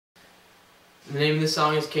The name of the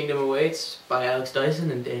song is Kingdom Awaits by Alex Dyson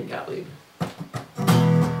and Dan Gottlieb.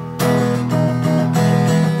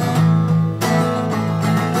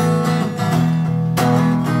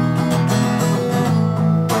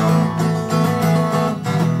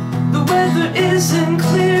 The weather isn't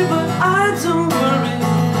clear, but I don't worry.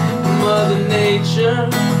 Mother Nature,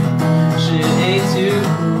 she ain't too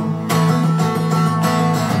cruel.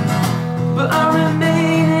 But I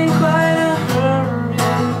remain in quite a hurry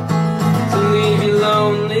to leave you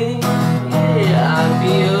lonely. Yeah, I'd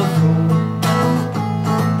be a fool.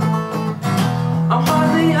 I'm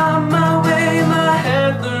hardly on my way, my hair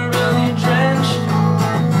thoroughly drenched.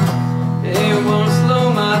 It won't slow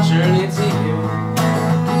my journey to you.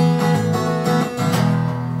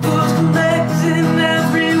 Booze collecting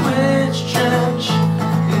every which trench,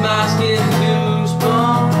 my skin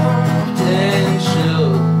goosebumps and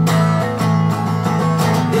chilled.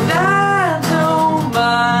 And I don't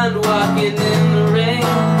mind walking in the rain,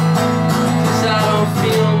 'cause I don't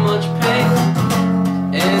feel much pain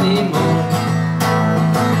anymore.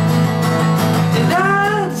 And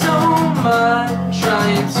I don't mind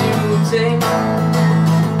trying to take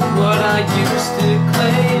what I used to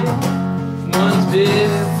claim once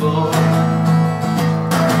before.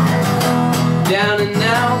 Down and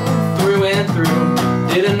out, through and through,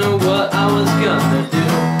 didn't know what I was gonna do.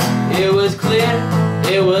 It was clear,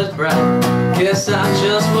 it was bright, guess I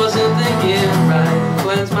just wasn't thinking right.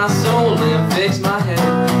 Cleanse my soul and fix my head,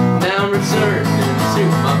 now I'm returning to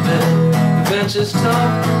my bed. The bench is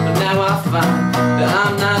tough, but now I find that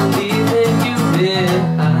I'm not leaving you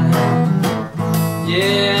behind.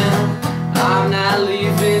 Yeah, I'm not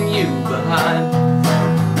leaving you behind.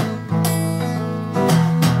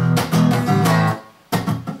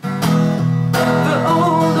 The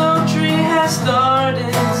old oak tree has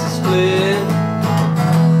started to split,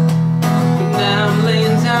 and now I'm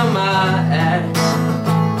laying down my axe,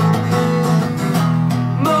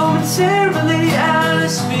 momentarily out of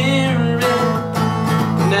spirit.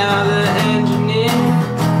 Now the engineer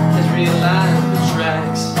has realigned the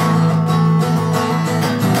tracks.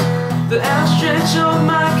 The outstretch of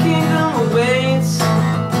my kingdom awaits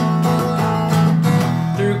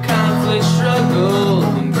through conflict, struggle,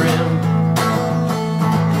 and grim.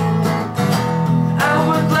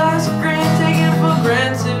 Hourglass of grain taken for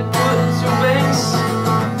granted, put to waste.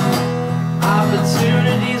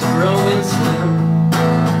 Opportunities growing slim.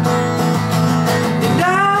 And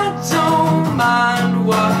I don't mind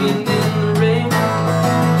walking in the rain,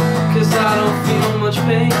 'cause I don't feel much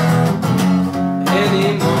pain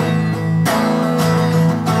anymore.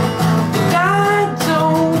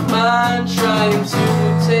 Trying to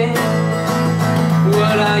obtain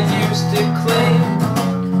what I used to claim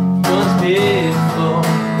once before.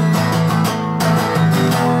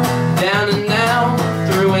 Down and out,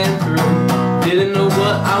 through and through, didn't know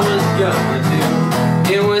what I was gonna do.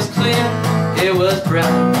 It was clear, it was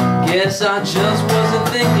bright, guess I just wasn't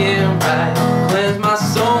thinking right. Cleanse my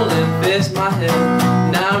soul and fix my head,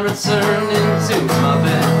 now I'm returning to my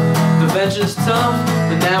bed. The bench is tough,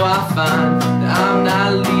 but now I find that I'm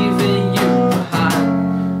not leaving you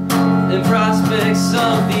behind. And prospects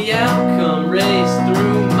of the outcome race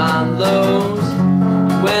through my lows.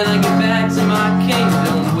 When I get back to my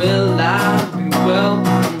kingdom, will I be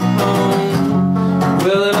welcome home?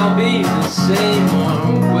 Will it all be the same, or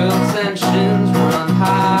will tensions run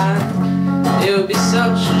high? It would be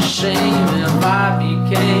such a shame if I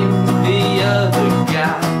became